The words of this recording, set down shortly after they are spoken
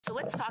So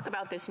let's talk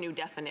about this new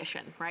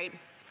definition, right?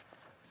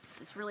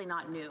 It's really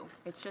not new.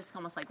 It's just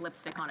almost like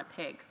lipstick on a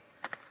pig,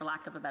 for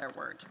lack of a better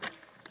word.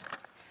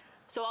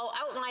 So I'll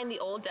outline the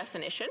old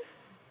definition.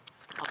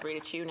 I'll read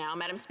it to you now,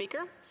 Madam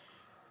Speaker.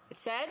 It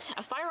said,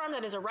 a firearm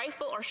that is a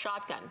rifle or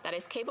shotgun that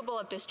is capable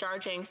of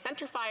discharging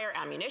centerfire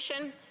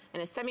ammunition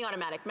in a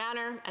semi-automatic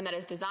manner and that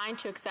is designed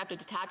to accept a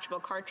detachable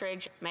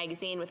cartridge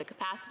magazine with a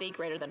capacity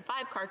greater than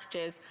 5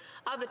 cartridges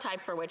of the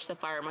type for which the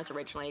firearm was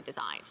originally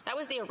designed. That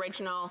was the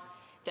original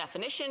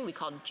definition. We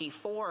called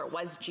G4. It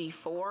was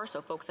G4,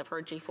 so folks have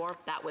heard G4.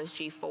 That was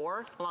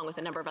G4, along with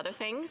a number of other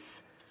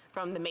things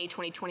from the May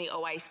 2020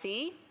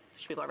 OIC,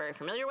 which people are very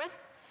familiar with.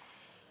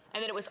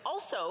 And then it was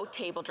also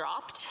table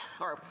dropped,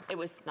 or it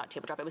was not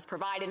table dropped, it was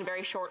provided in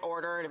very short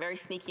order in a very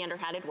sneaky,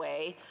 underhanded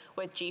way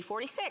with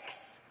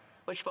G46,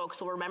 which folks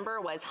will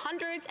remember was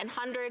hundreds and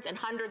hundreds and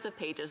hundreds of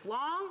pages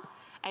long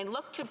and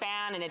looked to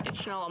ban an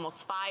additional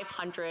almost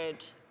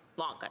 500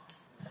 long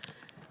guns.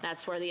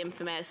 That's where the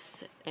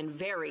infamous and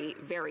very,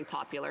 very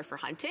popular for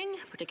hunting,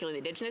 particularly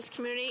the Indigenous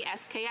community,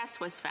 SKS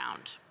was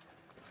found.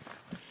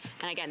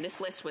 And again, this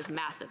list was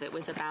massive. It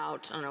was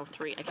about, I don't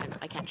know,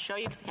 I can't show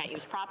you because I can't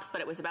use props, but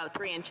it was about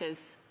 3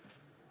 inches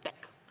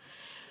thick.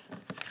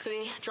 So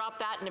they dropped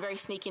that in a very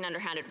sneaky and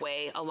underhanded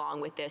way along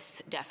with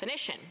this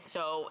definition.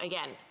 So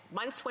again,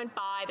 months went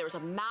by, there was a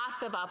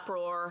massive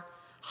uproar,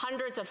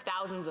 hundreds of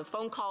thousands of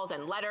phone calls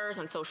and letters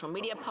and social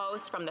media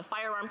posts from the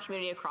firearm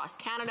community across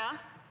Canada.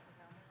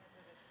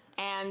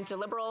 And the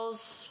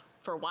Liberals,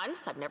 for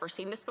once, I've never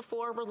seen this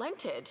before,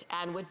 relented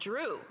and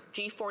withdrew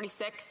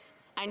G46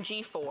 and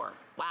G4.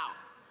 Wow.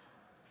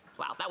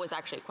 Wow, that was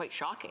actually quite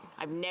shocking.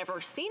 I've never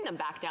seen them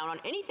back down on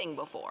anything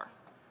before.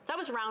 So that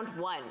was round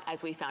 1,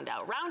 as we found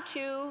out. Round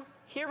 2,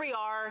 here we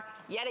are,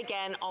 yet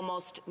again,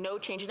 almost no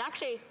change. And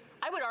actually,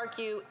 I would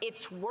argue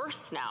it's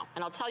worse now,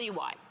 and I'll tell you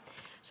why.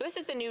 So this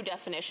is the new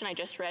definition. I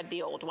just read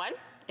the old one.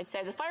 It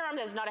says a firearm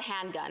that is not a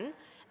handgun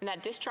and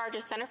that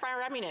discharges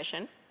centerfire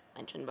ammunition,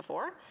 mentioned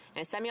before,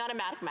 in a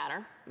semi-automatic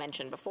manner,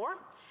 mentioned before,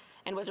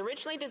 and was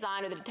originally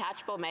designed with a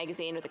detachable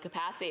magazine with a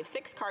capacity of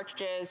 6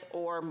 cartridges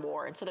or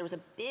more. And so there was a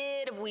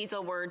bit of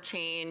weasel word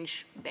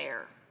change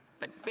there,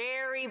 but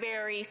very,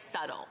 very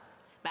subtle,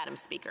 Madam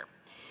Speaker.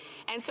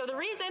 And so the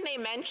reason they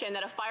mention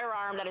that a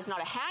firearm that is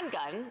not a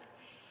handgun,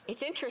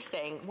 it's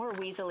interesting, more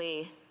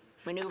weaselly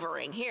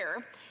maneuvering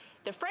here.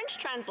 The French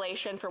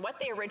translation for what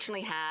they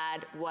originally had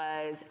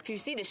was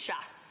fusil de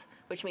chasse,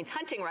 which means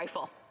hunting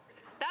rifle.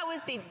 That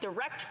was the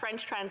direct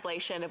French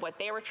translation of what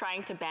they were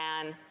trying to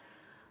ban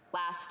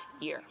last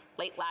year,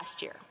 late last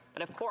year.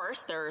 But of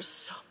course,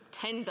 there's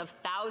tens of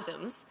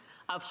thousands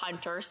of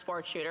hunters,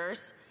 sport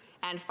shooters,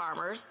 and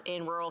farmers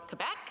in rural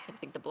Quebec. I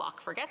think the Bloc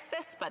forgets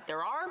this, but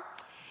there are.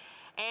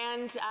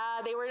 And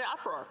they were in an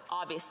uproar,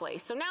 obviously.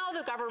 So now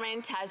the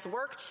government has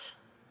worked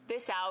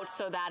this out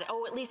so that,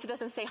 oh, at least it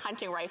doesn't say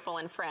hunting rifle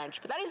in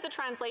French. But that is the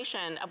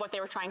translation of what they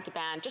were trying to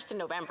ban just in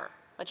November.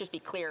 Let's just be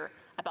clear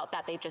about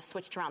that. They've just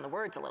switched around the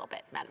words a little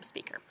bit, Madam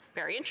Speaker.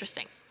 Very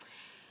interesting.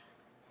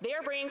 They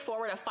are bringing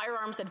forward a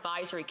Firearms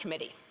Advisory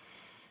Committee.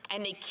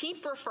 And they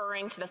keep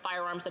referring to the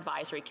Firearms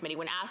Advisory Committee.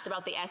 When asked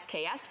about the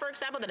SKS, for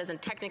example, that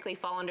doesn't technically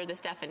fall under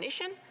this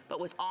definition, but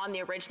was on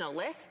the original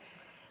list,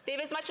 they've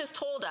as much as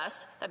told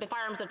us that the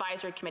Firearms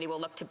Advisory Committee will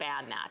look to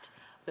ban that.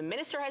 The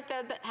minister has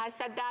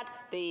said that.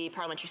 The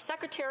parliamentary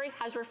secretary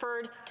has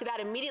referred to that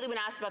immediately when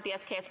asked about the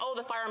SKS. Oh,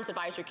 the Firearms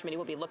Advisory Committee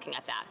will be looking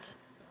at that.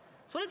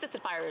 So what is this, the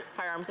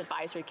Firearms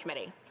Advisory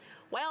Committee?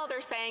 Well, they're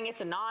saying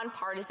it's a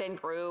nonpartisan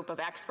group of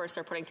experts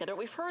they're putting together.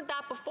 We've heard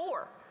that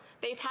before.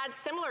 They've had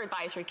similar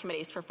advisory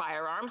committees for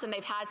firearms, and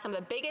they've had some of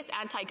the biggest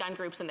anti-gun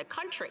groups in the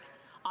country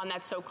on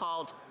that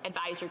so-called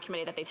advisory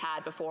committee that they've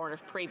had before in a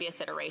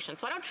previous iteration.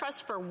 So I don't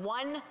trust for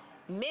 1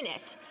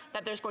 minute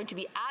that there's going to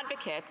be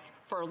advocates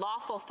for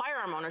lawful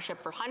firearm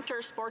ownership for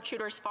hunters, sport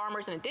shooters,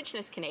 farmers, and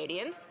Indigenous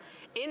Canadians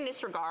in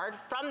this regard,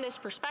 from this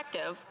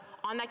perspective,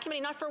 on that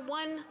committee. Not for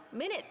 1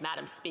 minute,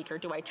 Madam Speaker,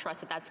 do I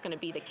trust that that's going to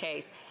be the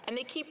case. And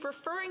they keep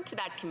referring to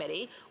that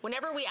committee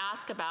whenever we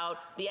ask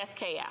about the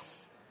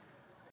SKS.